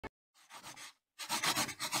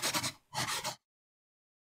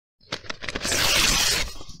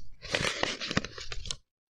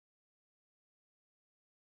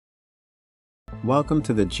Welcome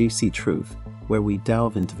to the Juicy Truth, where we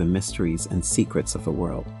delve into the mysteries and secrets of the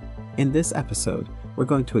world. In this episode, we're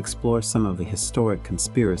going to explore some of the historic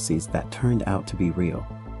conspiracies that turned out to be real.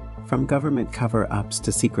 From government cover-ups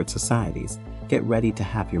to secret societies, get ready to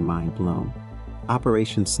have your mind blown.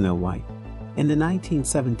 Operation Snow White. In the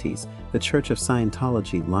 1970s, the Church of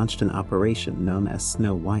Scientology launched an operation known as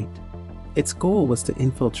Snow White. Its goal was to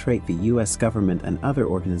infiltrate the U.S. government and other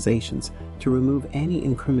organizations to remove any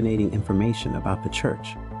incriminating information about the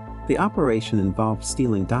church. The operation involved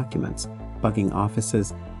stealing documents, bugging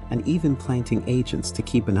offices, and even planting agents to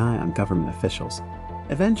keep an eye on government officials.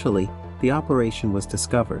 Eventually, the operation was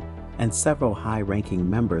discovered, and several high-ranking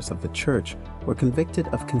members of the church were convicted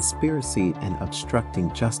of conspiracy and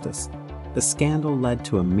obstructing justice. The scandal led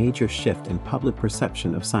to a major shift in public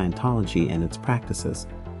perception of Scientology and its practices.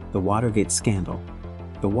 The Watergate Scandal.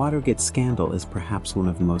 The Watergate Scandal is perhaps one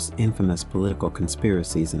of the most infamous political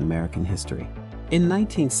conspiracies in American history. In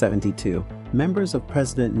 1972, members of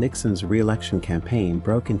President Nixon's re-election campaign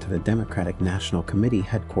broke into the Democratic National Committee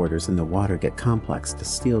headquarters in the Watergate complex to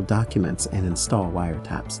steal documents and install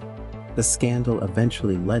wiretaps. The scandal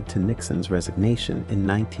eventually led to Nixon's resignation in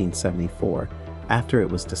 1974 after it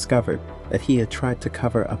was discovered that he had tried to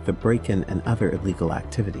cover up the break-in and other illegal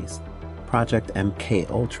activities. Project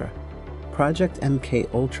MK-Ultra. Project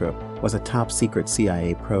MK-Ultra was a top-secret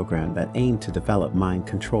CIA program that aimed to develop mind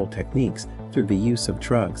control techniques through the use of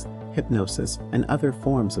drugs, hypnosis, and other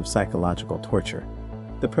forms of psychological torture.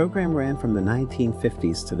 The program ran from the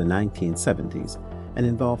 1950s to the 1970s and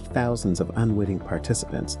involved thousands of unwitting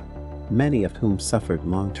participants, many of whom suffered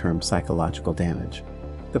long-term psychological damage.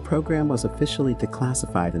 The program was officially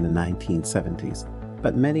declassified in the 1970s,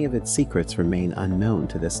 but many of its secrets remain unknown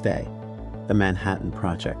to this day. The Manhattan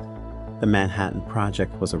Project. The Manhattan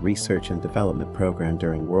Project was a research and development program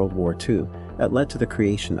during World War II that led to the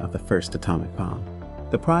creation of the first atomic bomb.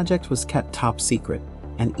 The project was kept top secret,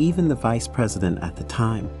 and even the vice president at the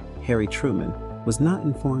time, Harry Truman, was not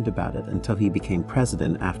informed about it until he became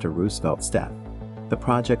president after Roosevelt's death. The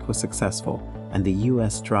project was successful, and the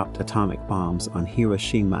U.S. dropped atomic bombs on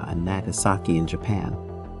Hiroshima and Nagasaki in Japan,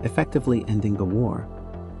 effectively ending the war.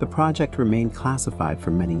 The project remained classified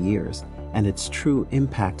for many years, and its true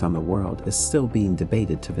impact on the world is still being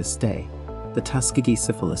debated to this day. The Tuskegee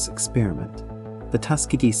Syphilis Experiment. The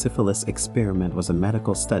Tuskegee Syphilis Experiment was a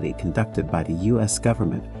medical study conducted by the U.S.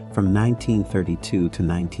 government from 1932 to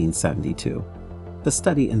 1972. The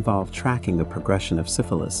study involved tracking the progression of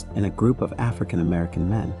syphilis in a group of African American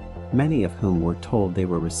men, many of whom were told they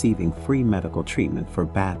were receiving free medical treatment for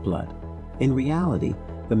bad blood. In reality,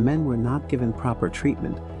 the men were not given proper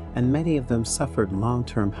treatment, and many of them suffered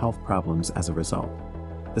long-term health problems as a result.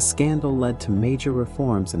 The scandal led to major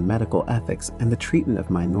reforms in medical ethics and the treatment of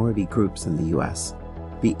minority groups in the U.S.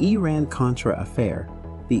 The Iran-Contra affair.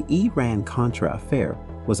 The Iran-Contra affair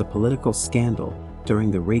was a political scandal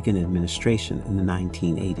during the Reagan administration in the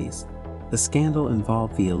 1980s. The scandal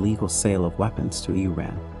involved the illegal sale of weapons to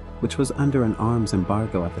Iran, which was under an arms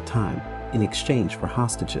embargo at the time, in exchange for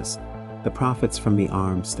hostages. The profits from the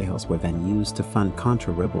arms sales were then used to fund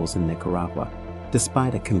Contra rebels in Nicaragua,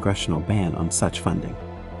 despite a congressional ban on such funding.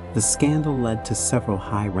 The scandal led to several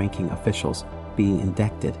high-ranking officials being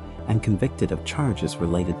indicted and convicted of charges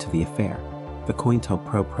related to the affair. The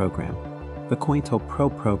COINTELPRO program. The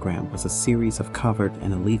COINTELPRO program was a series of covert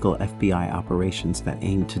and illegal FBI operations that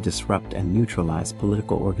aimed to disrupt and neutralize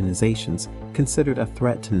political organizations considered a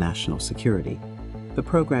threat to national security. The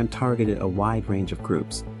program targeted a wide range of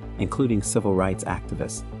groups, including civil rights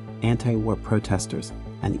activists, anti-war protesters,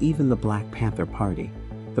 and even the Black Panther Party.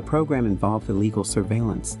 The program involved illegal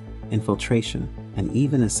surveillance, infiltration, and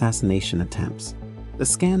even assassination attempts. The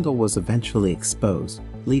scandal was eventually exposed,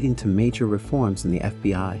 leading to major reforms in the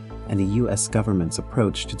FBI and the U.S. government's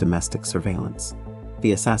approach to domestic surveillance.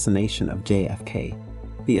 The assassination of JFK.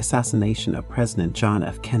 The assassination of President John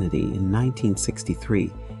F. Kennedy in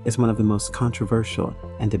 1963 is one of the most controversial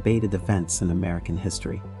and debated events in American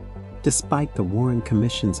history. Despite the Warren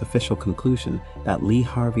Commission's official conclusion that Lee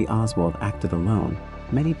Harvey Oswald acted alone,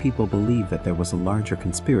 many people believe that there was a larger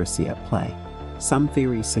conspiracy at play. Some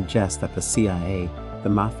theories suggest that the CIA, the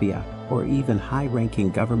Mafia, or even high-ranking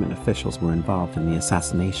government officials were involved in the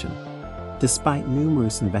assassination. Despite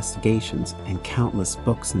numerous investigations and countless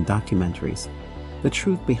books and documentaries, the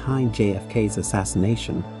truth behind JFK's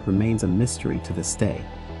assassination remains a mystery to this day.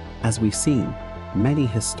 As we've seen, many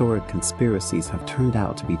historic conspiracies have turned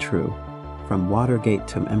out to be true. From Watergate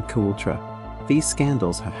to MKUltra, these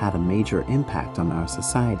scandals have had a major impact on our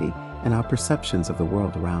society and our perceptions of the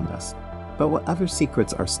world around us. But what other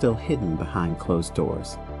secrets are still hidden behind closed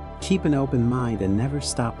doors? Keep an open mind and never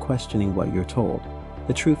stop questioning what you're told.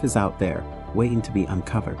 The truth is out there, waiting to be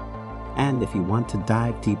uncovered. And if you want to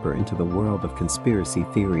dive deeper into the world of conspiracy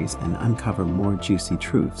theories and uncover more juicy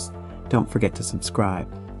truths, don't forget to subscribe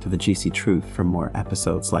to The Juicy Truth for more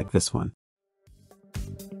episodes like this one.